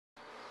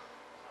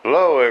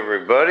Hello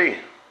everybody,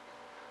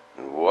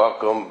 and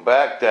welcome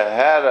back to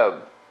How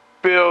to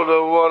Build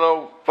a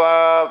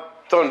 105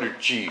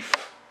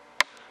 Thunderchief.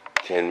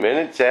 10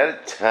 minutes at a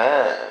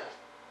time.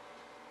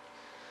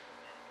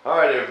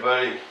 Alright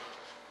everybody,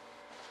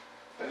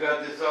 I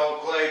got this all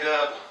clayed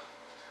up,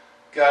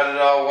 got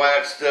it all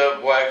waxed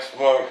up, waxed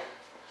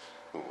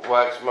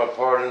my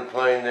part in the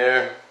plane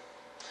there.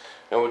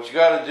 And what you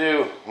gotta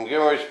do, I'm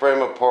getting ready to spray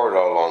my part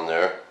all on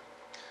there.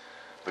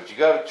 But you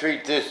gotta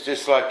treat this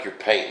just like you're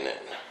painting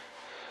it.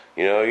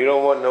 You know, you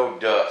don't want no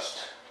dust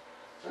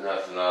or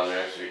nothing on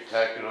there, so you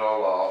tack it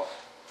all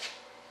off.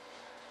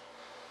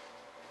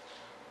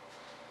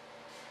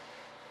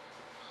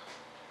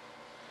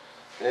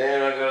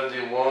 Then I gotta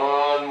do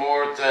one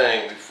more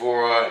thing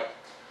before I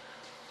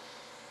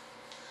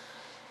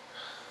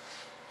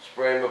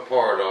spray my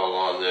part all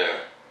on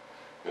there.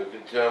 You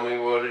can tell me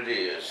what it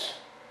is.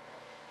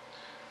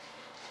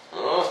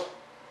 Huh?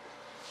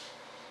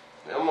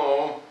 Come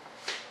on.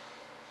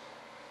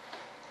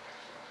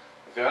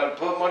 Gotta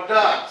put my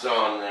dots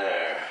on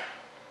there.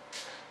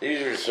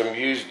 These are some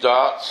used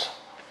dots.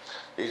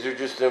 These are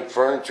just them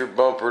furniture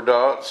bumper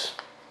dots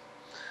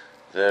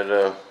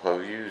that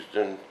I've used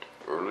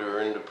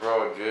earlier in the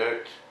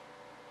project.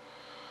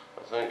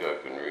 I think I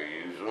can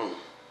reuse them.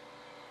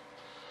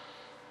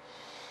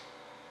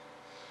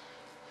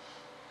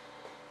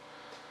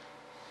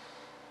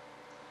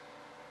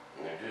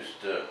 And they're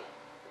just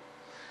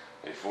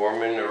they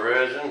form in the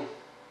resin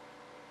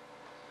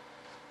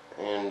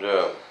and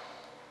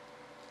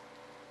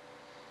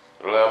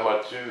allow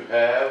my two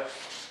halves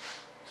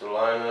to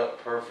line up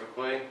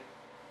perfectly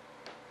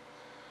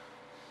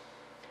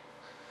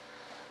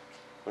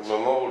when my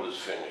mold is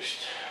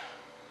finished.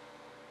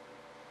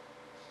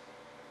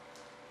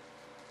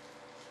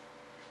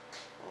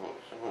 Oh,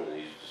 some of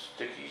these are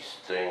sticky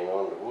staying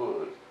on the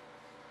wood.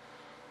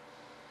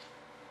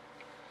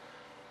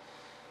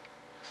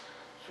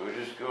 So we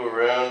just go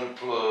around the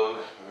plug,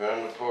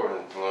 around the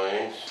parting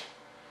planes,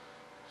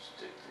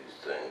 stick these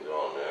things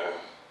on there.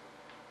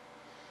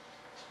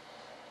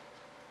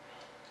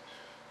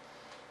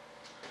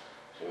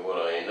 And what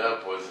I end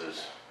up with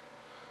is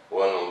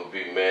one of them will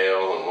be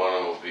male and one of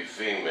them will be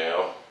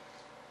female.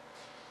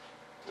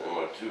 And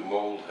my two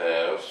mold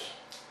halves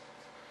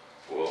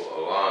will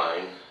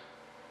align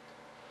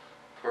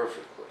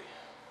perfectly.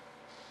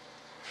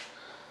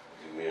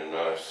 Give me a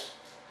nice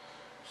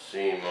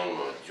seam on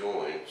my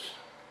joints.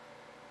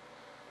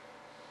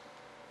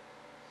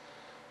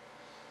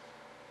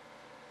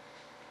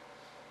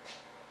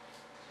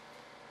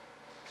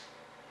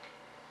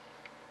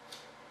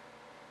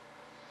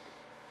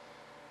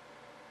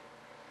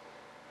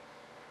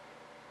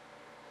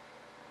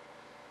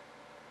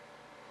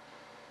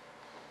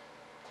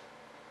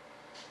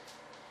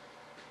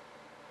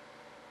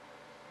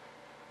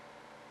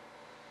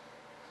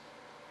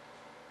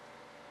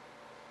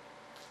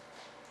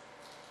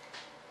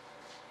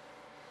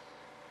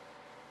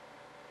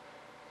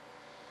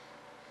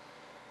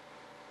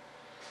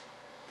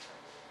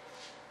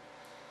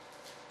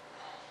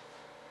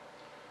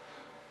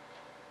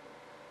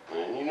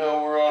 And you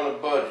know we're on a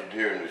budget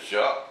here in the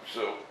shop,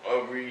 so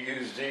I've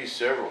reused these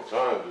several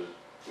times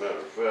as a matter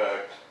of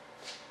fact.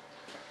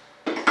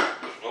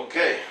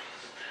 Okay,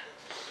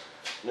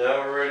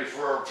 now we're ready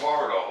for our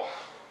part all,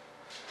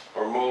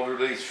 our mold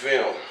release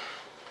film.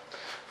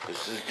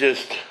 This is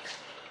just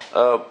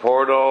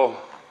part all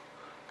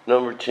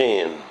number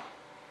 10.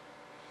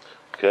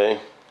 Okay,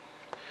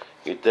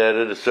 get that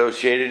at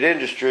Associated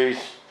Industries.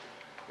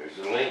 There's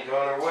a link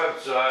on our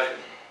website.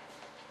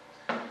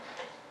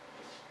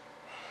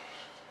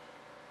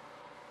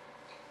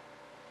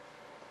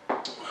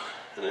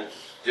 And it's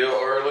still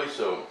early,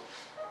 so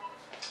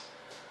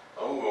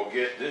I'm going to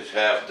get this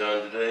half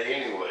done today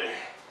anyway.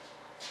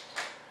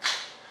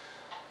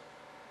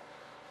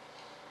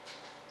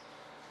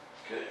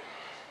 Okay.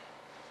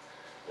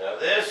 Now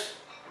this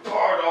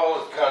part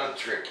all is kind of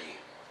tricky.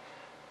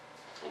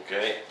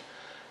 Okay?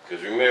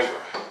 Because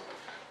remember,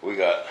 we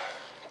got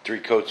 3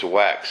 coats of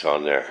wax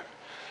on there.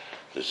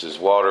 This is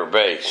water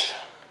based.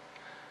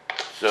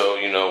 So,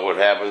 you know what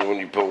happens when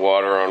you put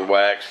water on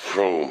wax?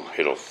 Boom,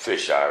 it'll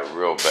fisheye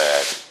real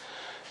bad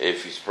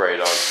if you spray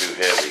it on too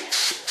heavy.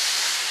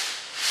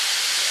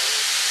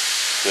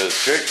 So the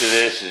trick to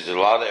this is a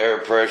lot of air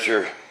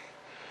pressure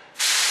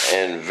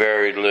and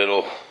very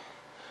little,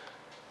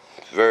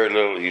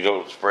 you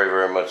don't spray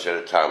very much at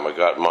a time. I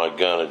got my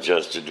gun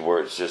adjusted to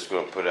where it's just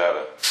going to put out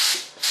a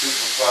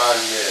super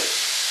fine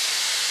mist.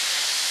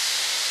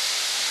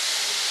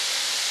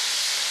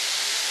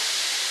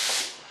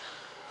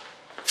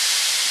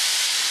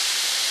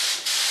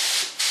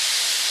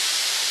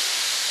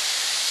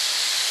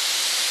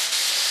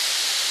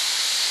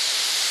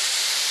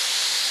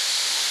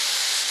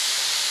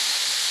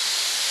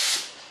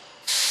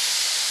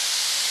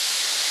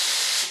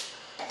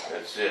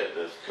 That's it.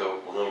 That's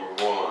coat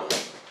number 1.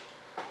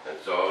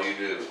 That's all you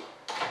do.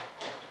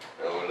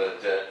 And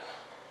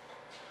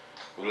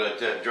we let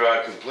that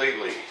dry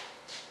completely.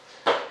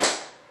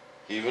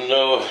 Even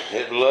though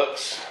it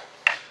looks,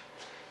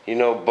 you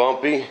know,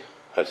 bumpy,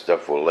 that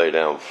stuff will lay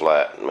down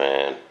flat,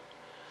 man.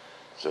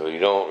 So you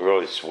don't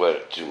really sweat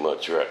it too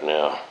much right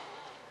now.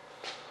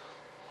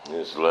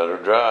 Just let her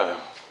dry.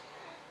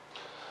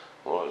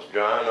 While it's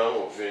drying, I'm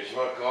gonna finish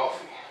my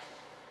coffee.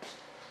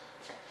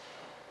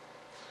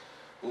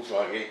 It's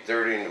like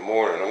 8:30 in the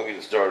morning. I'm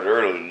getting started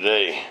early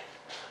today.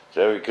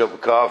 So have a cup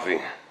of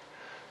coffee.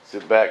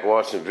 Sit back and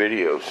watch some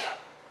videos.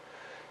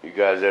 You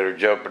guys that are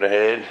jumping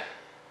ahead,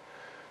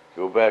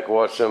 go back and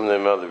watch some of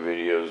them other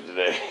videos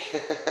today.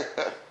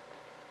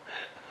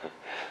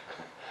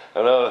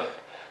 I know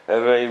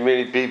that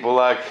many people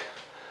like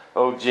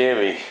old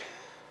Jimmy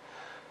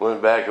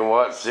went back and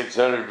watched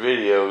 600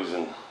 videos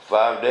in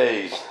 5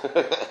 days.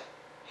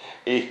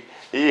 He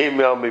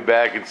emailed me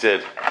back and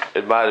said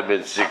it might have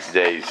been 6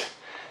 days.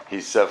 He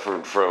was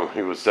suffering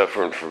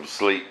from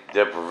sleep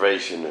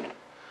deprivation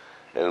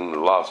and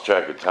lost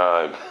track of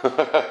time.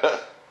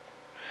 That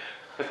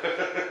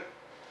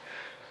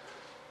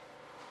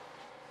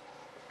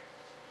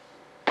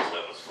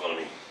was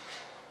funny.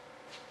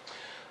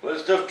 Well,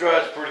 this stuff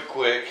dries pretty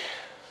quick.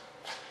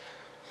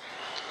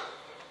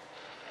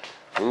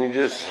 And you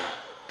just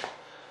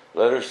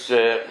let her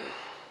set.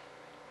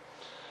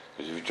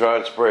 Because if you try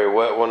and spray a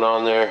wet one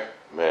on there,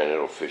 man,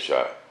 it'll fish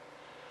out.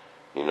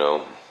 You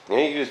know. And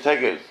you just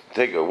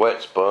take a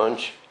wet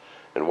sponge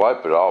and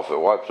wipe it off. It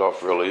wipes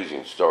off real easy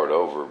and start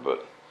over,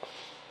 but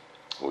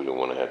we don't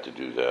want to have to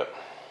do that.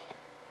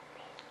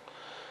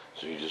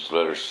 So you just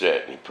let her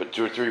set. And you put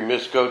 2 or 3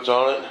 mist coats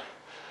on it.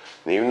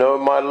 And even though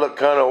it might look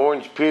kind of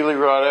orange peely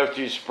right after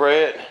you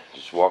spray it,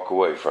 just walk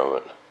away from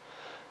it.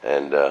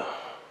 And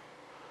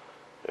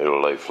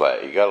it'll lay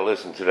flat. You got to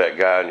listen to that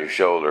guy on your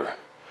shoulder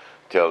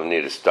telling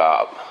you to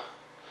stop.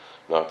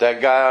 Not that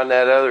guy on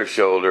that other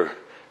shoulder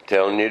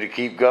telling you to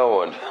keep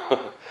going.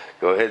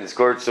 Go ahead and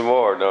squirt some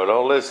more. No,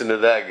 don't listen to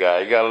that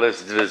guy. You got to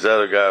listen to this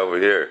other guy over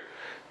here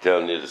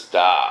telling you to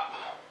stop.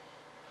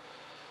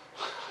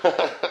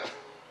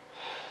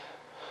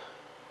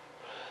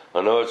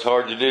 I know it's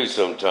hard to do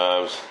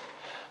sometimes.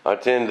 I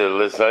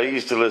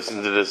used to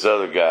listen to this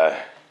other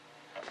guy.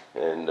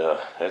 And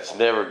that's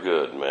never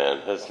good,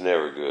 man. That's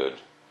never good.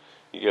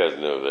 You guys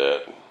know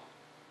that.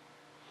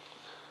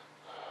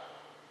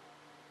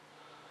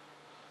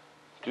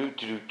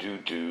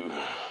 Do.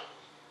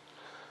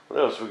 What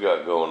else we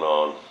got going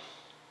on?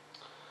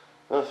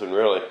 Nothing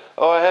really.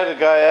 Oh, I had a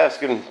guy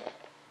asking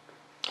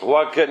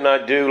why couldn't I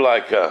do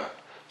like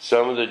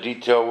some of the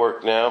detail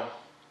work now?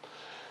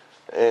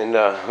 And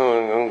I'm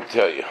going to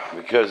tell you,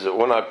 because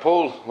when I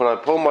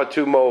pull my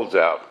 2 molds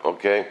out,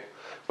 okay,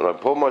 when I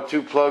pull my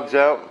 2 plugs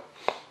out,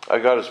 I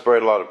got to spray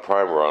a lot of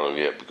primer on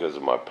them yet because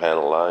of my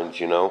panel lines,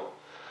 you know.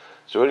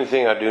 So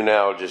anything I do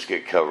now will just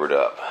get covered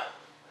up.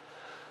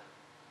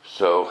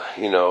 So,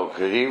 you know,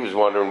 because he was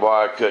wondering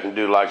why I couldn't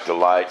do like the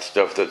light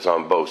stuff that's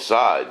on both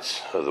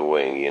sides of the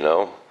wing, you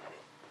know,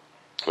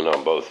 and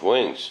on both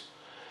wings.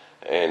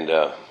 And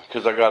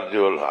because I got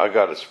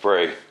to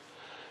spray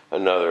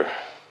another,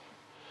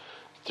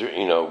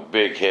 you know,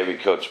 big heavy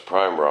coats of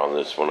primer on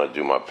this when I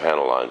do my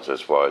panel lines.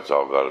 That's why it's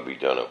all got to be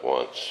done at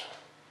once.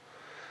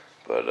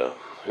 But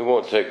it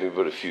won't take me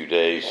but a few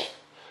days.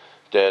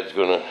 Dad's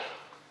going to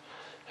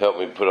help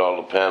me put all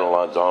the panel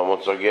lines on.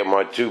 Once I get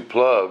my 2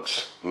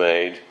 plugs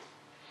made,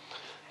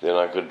 then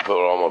I could put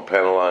all my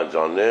panel lines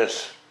on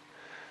this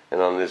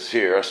and on this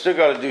here. I still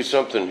got to do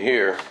something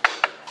here.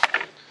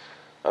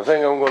 I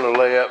think I'm going to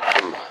lay up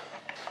some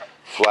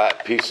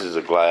flat pieces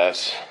of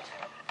glass,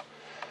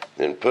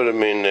 then put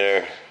them in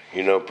there,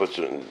 you know,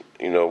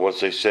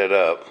 once they set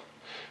up,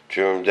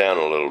 trim them down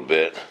a little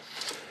bit,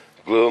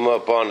 glue them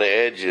up on the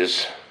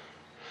edges,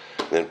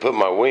 then put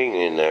my wing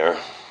in there,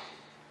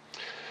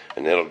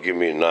 and that'll give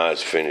me a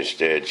nice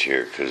finished edge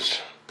here, because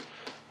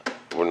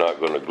we're not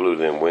going to glue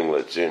them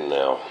winglets in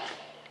now.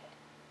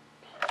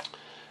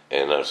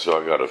 And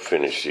so I got to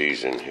finish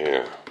these in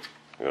here.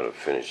 I got to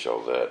finish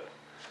all that.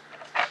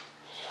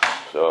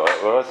 So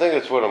well, I think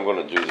that's what I'm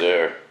going to do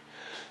there.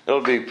 It'll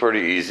be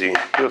pretty easy.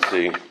 You'll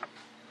see.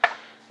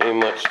 Ain't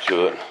much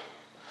to it.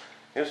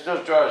 It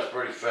still dries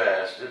pretty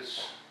fast.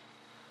 It's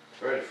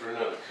ready for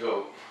another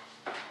coat.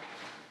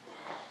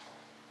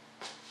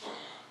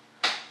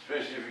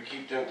 Especially if you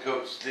keep them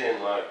coats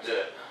thin like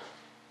that.